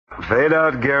Fade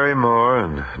out Gary Moore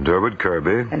and Durwood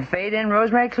Kirby. And fade in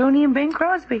Rosemary Clooney and Bing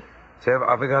Crosby. Say, have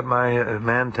I got my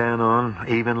man-tan on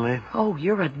evenly? Oh,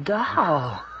 you're a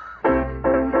doll.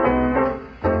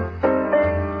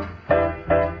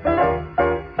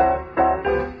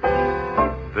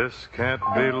 This can't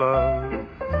be love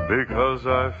because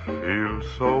I feel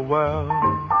so well.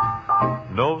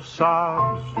 No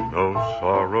sobs, no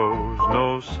sorrows,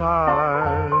 no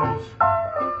sighs.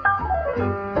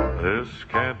 This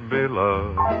can't be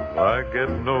love. I get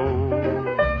no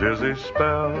dizzy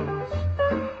spells.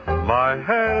 My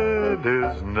head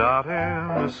is not in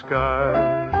the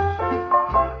skies.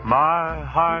 My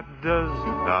heart does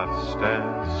not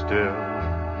stand still.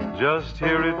 Just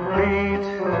hear it beat.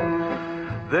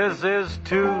 This is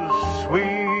too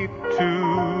sweet to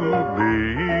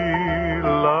be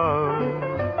love.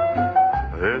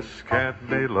 This can't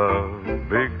be love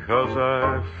because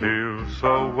I feel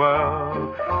so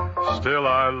well. Still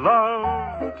I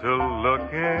love to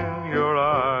look in your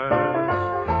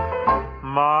eyes.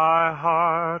 My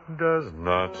heart does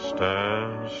not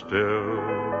stand still.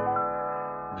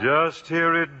 Just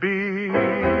hear it beat.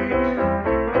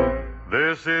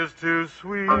 This is too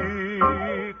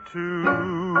sweet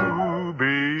to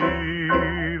be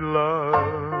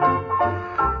love.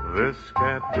 This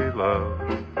can't be love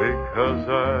because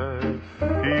I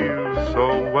feel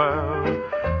so well.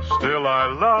 Still I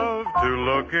love to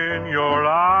look in your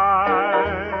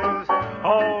eyes.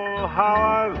 Oh, how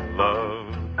I love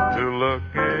to look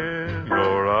in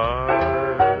your eyes.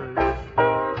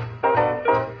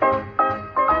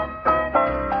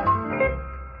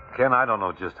 Ken, I don't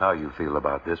know just how you feel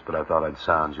about this, but I thought I'd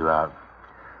sound you out.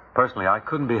 Personally, I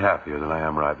couldn't be happier than I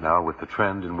am right now with the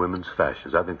trend in women's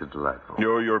fashions. I think they're delightful.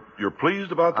 You're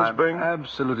pleased about this, Bing? I'm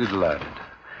absolutely delighted.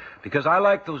 Because I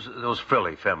like those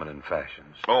frilly feminine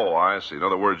fashions. Oh, I see. In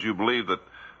other words, you believe that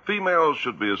females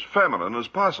should be as feminine as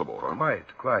possible, huh?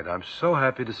 Quite. I'm so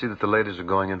happy to see that the ladies are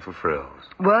going in for frills.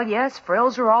 Well, yes,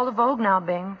 frills are all the vogue now,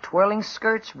 Bing. Twirling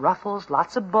skirts, ruffles,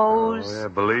 lots of bows. Oh, yeah,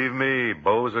 believe me,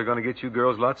 bows are going to get you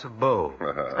girls lots of beaux.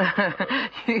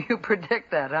 You predict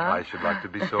that, huh? I should like to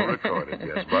be so recorded,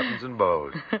 yes. Buttons and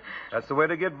bows. That's the way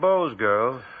to get beaux,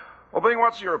 girl. Well, Bing,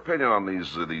 what's your opinion on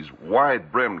these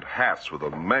wide-brimmed hats with a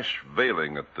mesh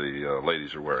veiling that the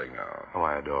ladies are wearing now? Oh,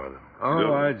 I adore them.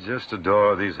 Oh, I just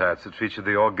adore these hats that feature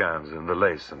the organza and the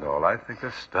lace and all. I think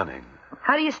they're stunning.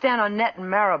 How do you stand on net and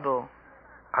marabou?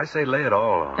 I say lay it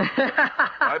all on.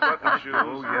 High-button shoes.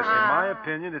 Oh, yes. In my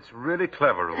opinion, it's really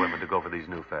clever of women to go for these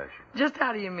new fashions. Just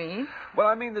how do you mean? Well,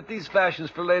 I mean that these fashions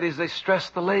for ladies, they stress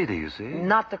the lady, you see.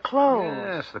 Not the clothes.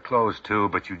 Yes, the clothes, too,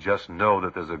 but you just know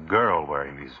that there's a girl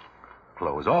wearing these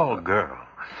clothes. All girl.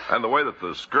 And the way that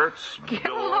the skirts Get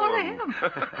billow. a load of him.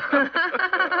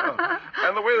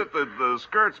 And the way that the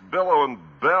skirts billow and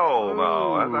bell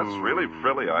now. That's really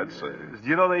frilly, I'd say. Do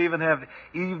you know they even have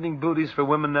evening booties for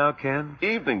women now, Ken?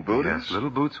 Evening booties? Yes,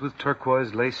 little boots with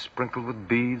turquoise lace sprinkled with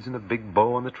beads and a big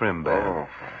bow on the trim band. Oh.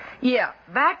 Yeah,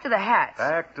 back to the hats.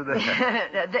 Back to the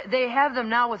hats. They have them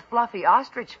now with fluffy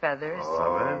ostrich feathers.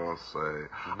 Oh, say.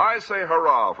 I say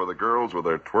hurrah for the girls with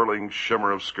their twirling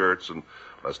shimmer of skirts, and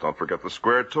let's not forget the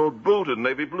square-toed boot in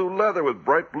navy blue leather with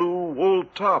bright blue wool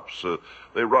tops.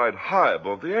 They ride high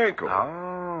above the ankle.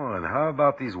 Oh, and how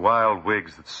about these wild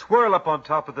wigs that swirl up on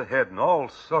top of the head in all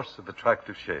sorts of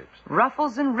attractive shapes?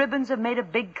 Ruffles and ribbons have made a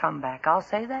big comeback, I'll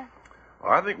say that.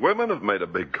 I think women have made a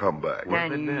big comeback. What have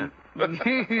they been?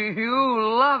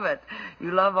 You love it.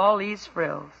 You love all these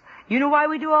frills. You know why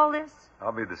we do all this?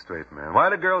 I'll be the straight man. Why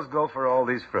do girls go for all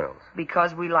these frills?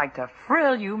 Because we like to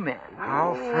frill you men.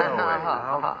 How frillway?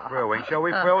 How frillway? Shall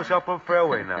we frill shuffle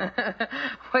frillway now?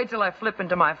 Wait till I flip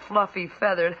into my fluffy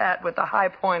feathered hat with the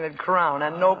high-pointed crown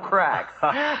and no cracks.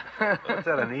 What's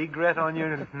that, an egret on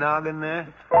your noggin there?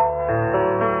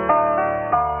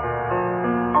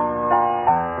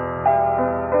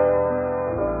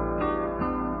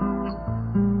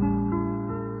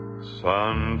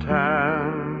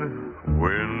 Suntanned,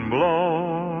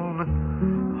 wind-blown,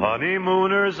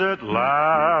 honeymooners at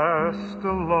last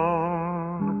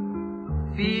alone.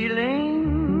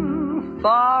 Feeling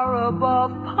far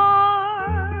above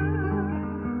par.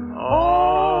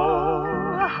 Oh,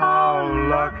 how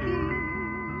lucky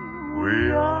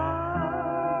we are.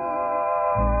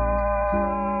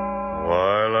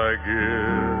 While I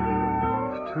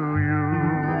give to you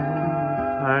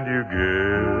and you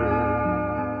give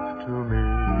to me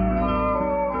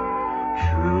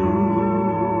true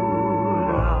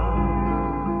love.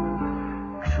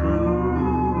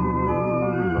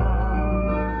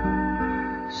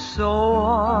 So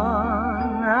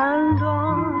on and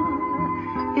on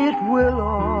it will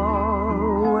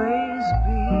always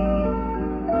be.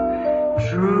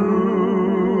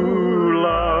 True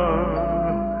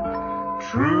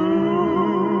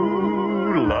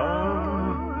love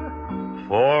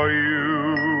for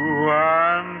you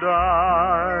and I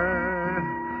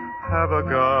have a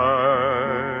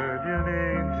guardian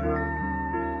angel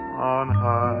on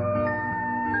high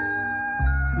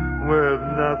with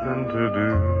nothing to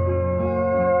do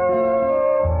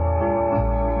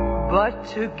but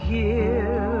to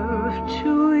give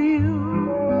to you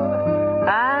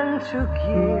and to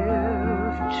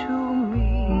give to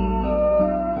me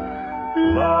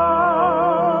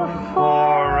love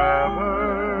forever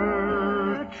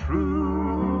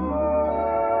true.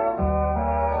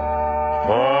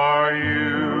 For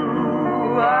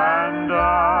you and I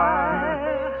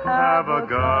have a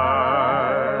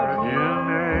guardian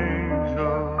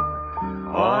angel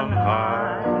on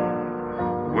high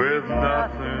with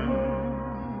nothing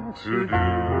to do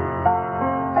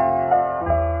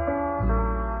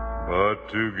but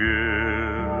to give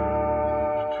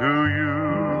to you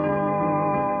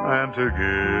and to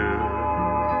give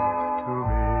to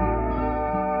me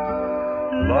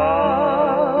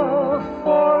love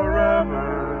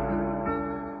forever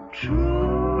true.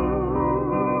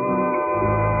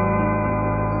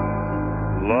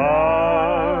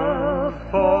 Love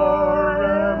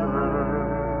forever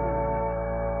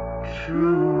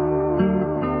true.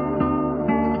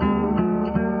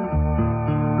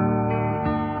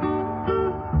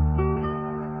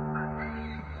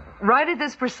 Right at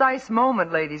this precise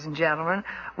moment, ladies and gentlemen,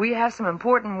 we have some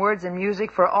important words and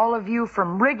music for all of you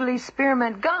from Wrigley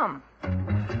Spearmint Gum.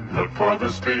 Look for the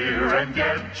spear and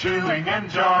get chewing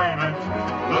enjoyment.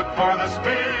 Look for the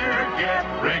spear, get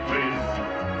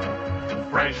Wrigley's.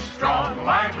 Fresh, strong,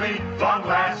 lively,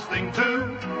 long-lasting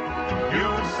too.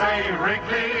 You'll say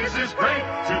Wrigley's is great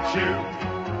to chew.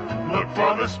 Look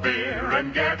for the spear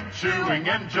and get chewing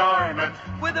enjoyment.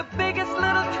 With the biggest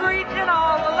little treat in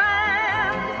all the land.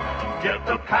 Get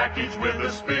the package with the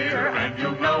spear and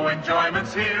you'll know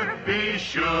enjoyment's here. Be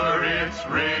sure it's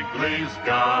Wrigley's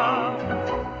gum.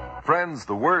 Friends,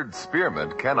 the word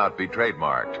spearmint cannot be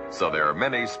trademarked, so there are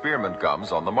many spearmint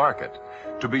gums on the market.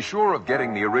 To be sure of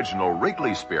getting the original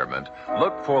Wrigley spearmint,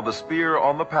 look for the spear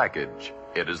on the package.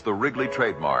 It is the Wrigley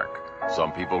trademark.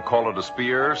 Some people call it a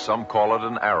spear, some call it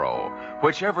an arrow.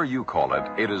 Whichever you call it,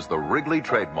 it is the Wrigley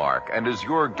trademark and is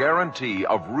your guarantee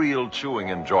of real chewing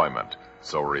enjoyment.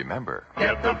 So remember,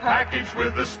 get the package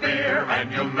with the spear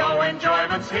and you'll know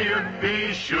enjoyment's here.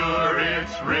 Be sure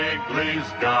it's Wrigley's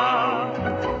gum.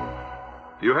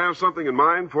 You have something in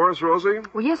mind for us, Rosie?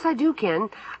 Well, yes, I do, Ken.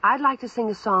 I'd like to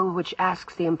sing a song which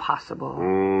asks the impossible.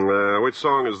 Which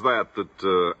song is that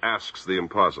asks the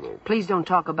impossible? Please don't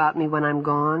talk about me when I'm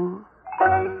gone.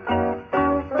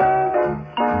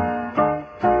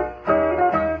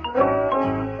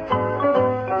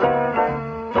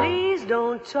 Please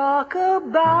don't talk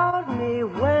about me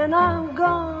when I'm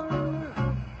gone.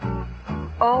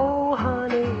 Oh,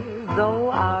 honey,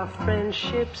 though our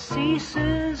friendship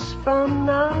ceases from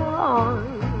now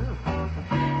on.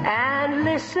 And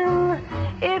listen,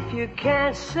 if you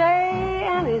can't say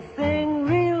anything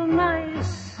real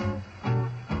nice,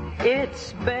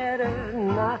 it's better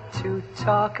not to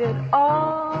talk at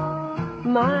all.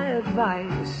 My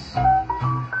advice,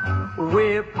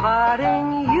 we're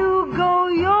parting, you go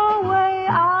your way,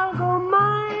 I'll go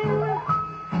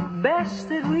mine. Best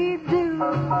that we do.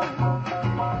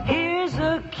 Here's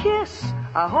a kiss,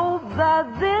 I hope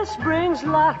that this brings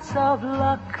lots of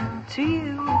luck to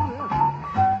you.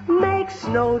 Makes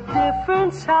no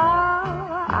difference how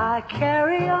I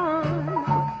carry on.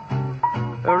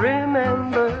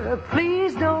 Remember,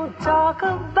 please don't talk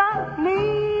about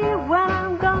me when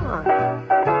I'm gone.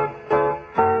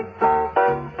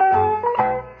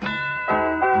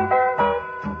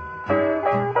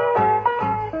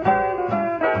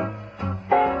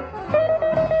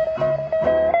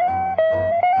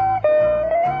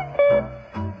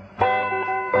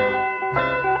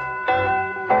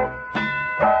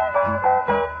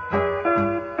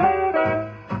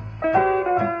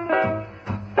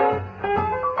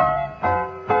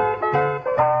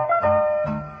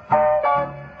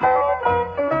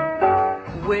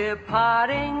 We're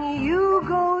parting, you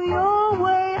go your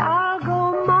way, I'll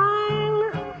go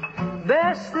mine.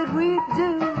 Best that we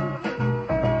do.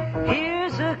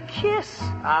 Here's a kiss,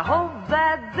 I hope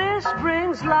that this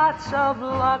brings lots of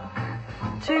luck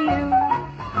to you.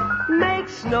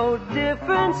 Makes no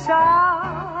difference how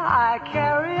I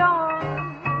carry on.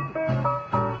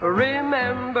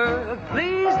 Remember,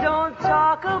 please don't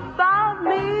talk about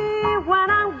me when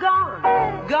I'm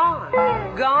gone,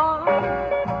 gone, gone.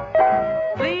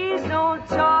 Please don't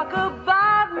talk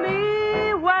about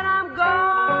me when I'm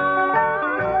gone.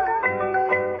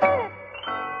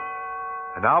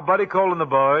 Now, Buddy Cole and the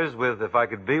boys with If I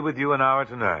Could Be With You an Hour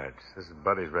Tonight. This is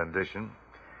Buddy's rendition.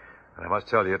 And I must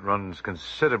tell you, it runs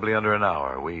considerably under an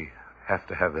hour. We have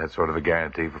to have that sort of a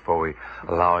guarantee before we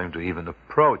allow him to even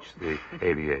approach the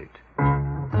 88.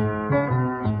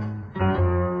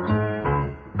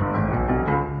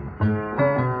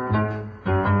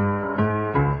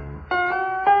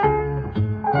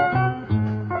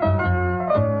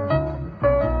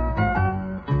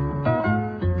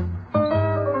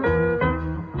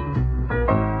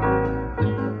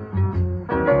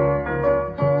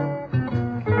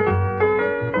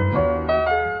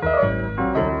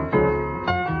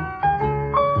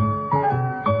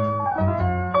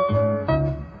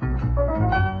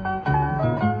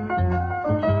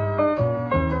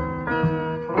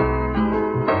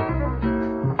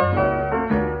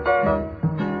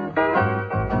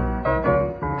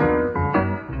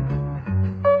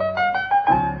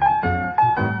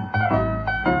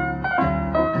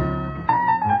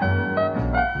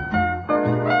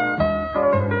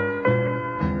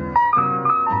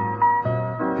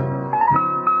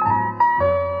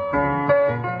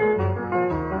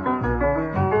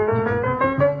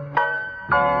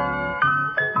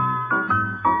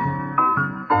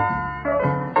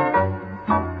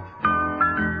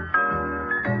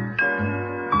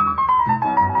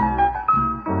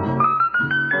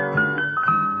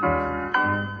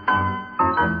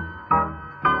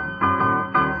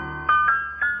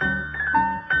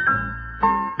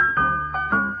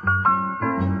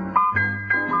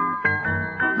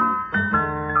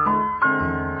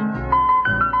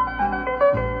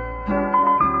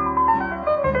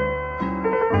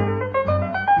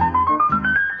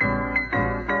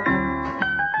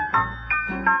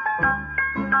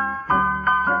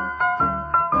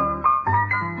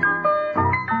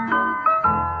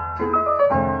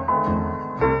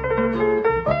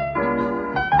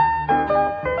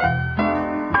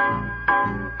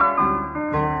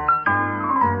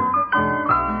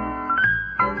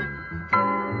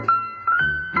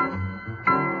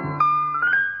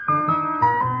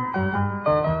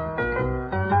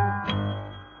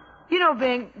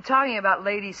 Bing, talking about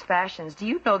ladies' fashions, do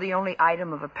you know the only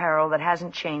item of apparel that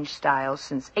hasn't changed style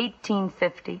since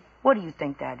 1850? What do you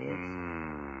think that is?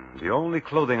 The only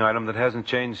clothing item that hasn't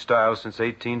changed style since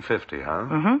 1850, huh?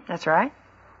 Mm-hmm, that's right.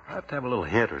 I have to have a little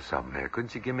hint or something there.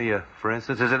 Couldn't you give me a, for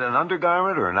instance, is it an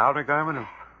undergarment or an outer garment? Or...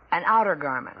 An outer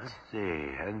garment. Let's see.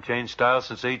 Hasn't changed style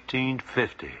since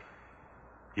 1850.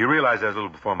 You realize that's a little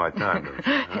before my time, don't you?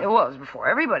 Huh? It was before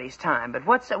everybody's time, but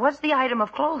what's the item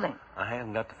of clothing? I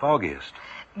haven't got the foggiest.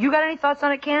 You got any thoughts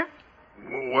on it, Ken?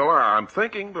 Well, I'm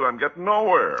thinking, but I'm getting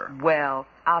nowhere. Well,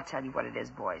 I'll tell you what it is,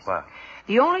 boys. What?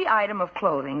 The only item of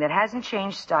clothing that hasn't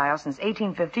changed style since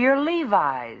 1850 are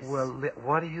Levi's. Well,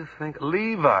 what do you think?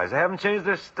 Levi's. They haven't changed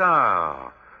their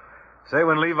style. Say,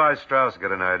 when Levi Strauss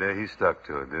got an idea, he stuck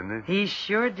to it, didn't he? He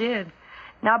sure did.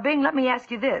 Now, Bing, let me ask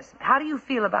you this. How do you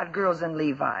feel about girls in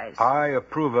Levi's? I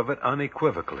approve of it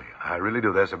unequivocally. I really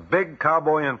do. There's a big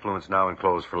cowboy influence now in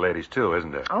clothes for ladies, too,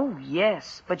 isn't there? Oh,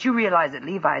 yes. But you realize that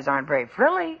Levi's aren't very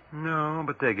frilly. No,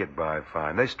 but they get by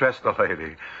fine. They stress the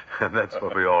lady. And that's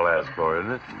what we all ask for,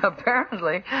 isn't it?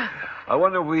 Apparently. I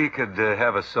wonder if we could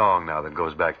have a song now that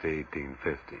goes back to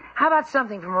 1850. How about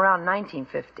something from around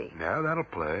 1950? Yeah, that'll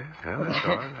play. Yeah, that's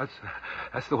all right.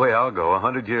 That's the way I'll go.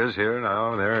 100 years here,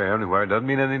 now, there, anywhere. It doesn't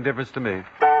mean any difference to me.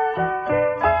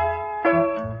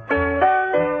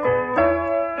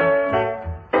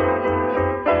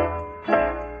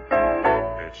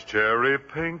 It's cherry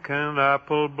pink and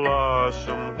apple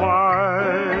blossom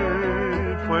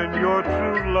white when your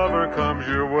true lover comes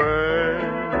your way.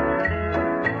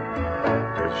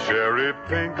 It's cherry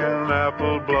pink and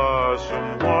apple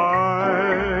blossom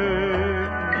white,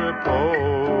 the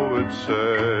poets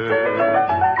say.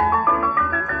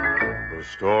 The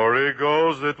story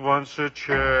goes that once a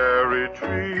cherry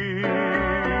tree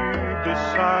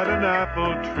beside an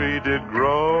apple tree did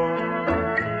grow,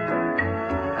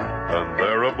 and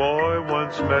there a boy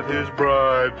once met his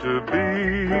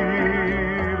bride-to-be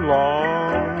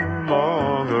long,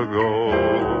 long ago.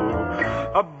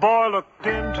 A boy looked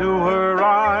into her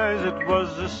eyes, it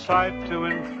was a sight to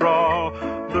enthrall.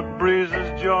 The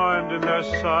breezes joined in their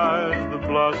sighs, the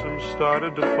blossoms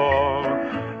started to fall.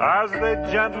 As they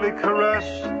gently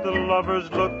caressed, the lovers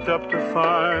looked up to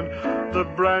find the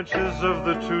branches of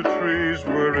the two trees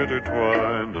were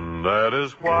intertwined. And that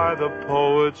is why the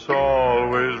poets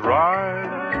always write,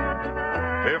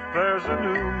 if there's a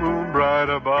new moon bright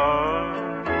above,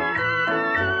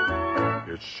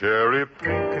 it's cherry pink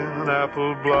and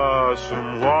apple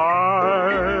blossom white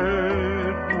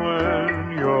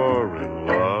when you're in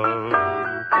love.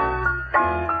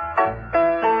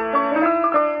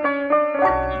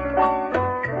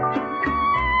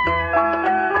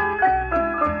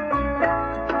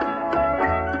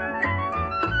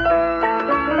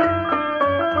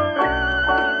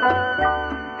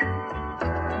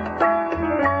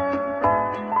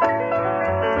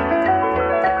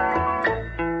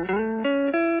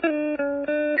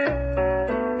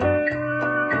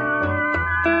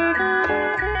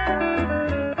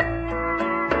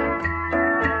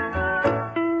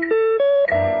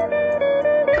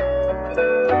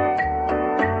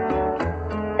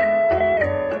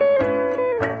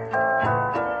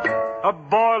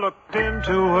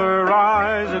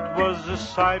 a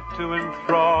sight to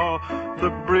enthrall. The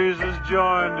breezes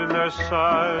joined in their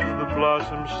sighs, the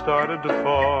blossoms started to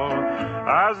fall.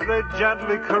 As they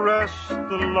gently caressed,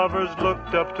 the lovers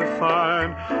looked up to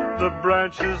find the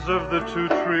branches of the two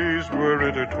trees were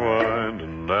intertwined.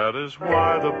 And that is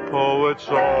why the poets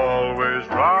always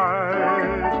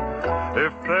write,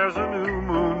 if there's a new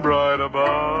moon bright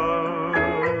above,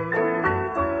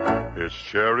 it's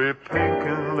cherry pink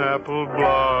and apple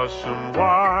blossom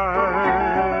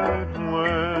white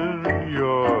when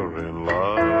you're in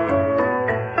love.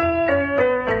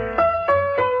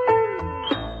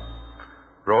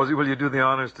 Rosie, will you do the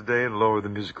honors today and lower the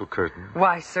musical curtain?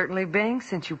 Why, certainly, Bing,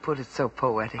 since you put it so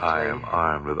poetically. I am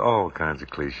armed with all kinds of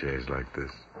cliches like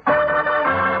this.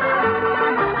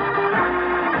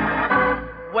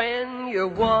 When you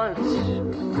want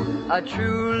a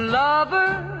true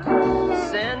lover,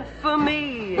 send for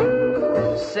me,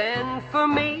 send for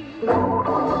me.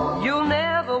 You'll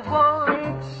never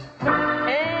want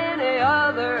any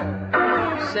other.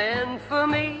 Send for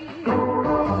me,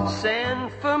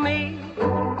 send for me.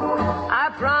 I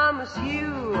promise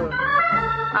you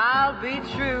I'll be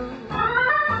true.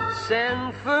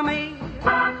 Send for me,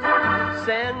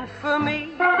 send for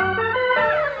me.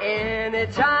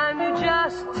 Anytime you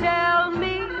just tell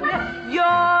me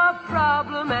your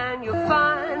problem and you'll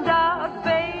find out,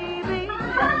 baby,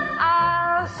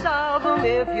 I'll solve them.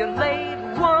 If you're late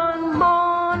one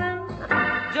morning,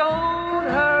 don't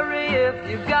hurry. If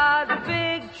you've got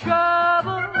big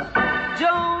trouble,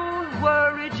 don't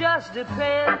worry, just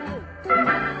depend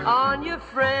on your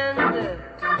friend.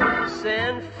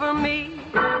 Send for me,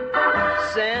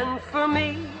 send for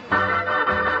me.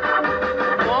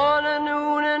 Morning,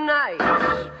 noon, and night,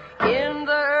 in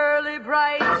the early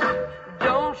bright.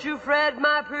 Don't you fret,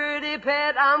 my pretty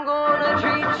pet, I'm gonna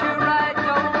treat you right.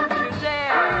 Don't you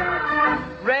dare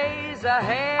raise a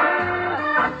hair.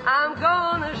 I'm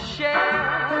gonna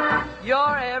share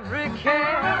your every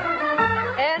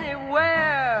care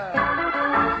anywhere.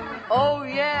 Oh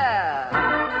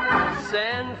yeah,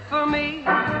 send for me,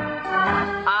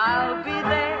 I'll be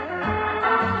there.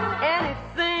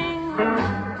 Anything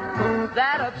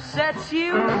that upsets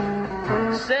you,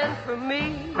 send for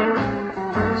me,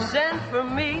 send for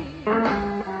me.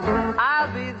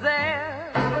 I'll be there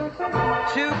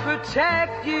to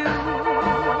protect you.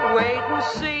 Wait and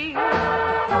see,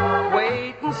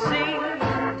 wait and see.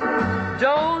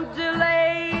 Don't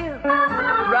delay,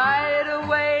 right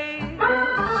away.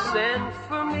 Send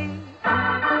for me,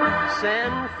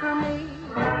 send for me.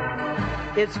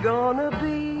 It's gonna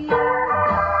be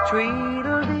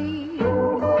Tweedledee,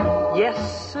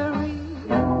 yes sirree.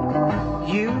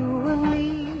 You and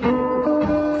me,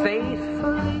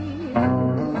 faithfully.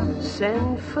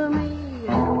 Send for me,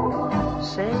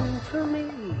 send for me.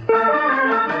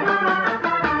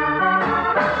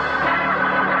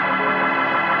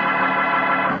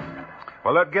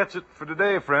 Well, that gets it for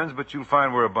today, friends, but you'll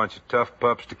find we're a bunch of tough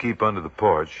pups to keep under the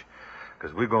porch,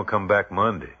 because we're going to come back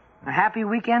Monday. A happy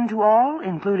weekend to all,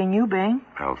 including you, Bing.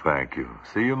 Well, thank you.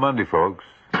 See you Monday, folks.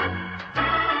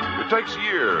 It takes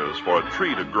years for a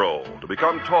tree to grow, to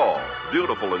become tall,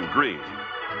 beautiful, and green.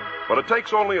 But it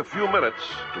takes only a few minutes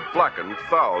to blacken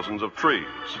thousands of trees.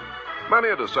 Many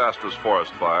a disastrous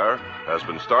forest fire has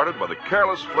been started by the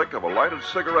careless flick of a lighted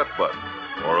cigarette butt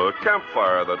or a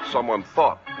campfire that someone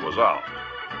thought was out.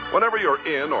 Whenever you're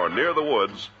in or near the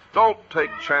woods, don't take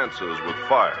chances with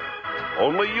fire.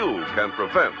 Only you can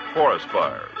prevent forest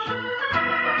fires.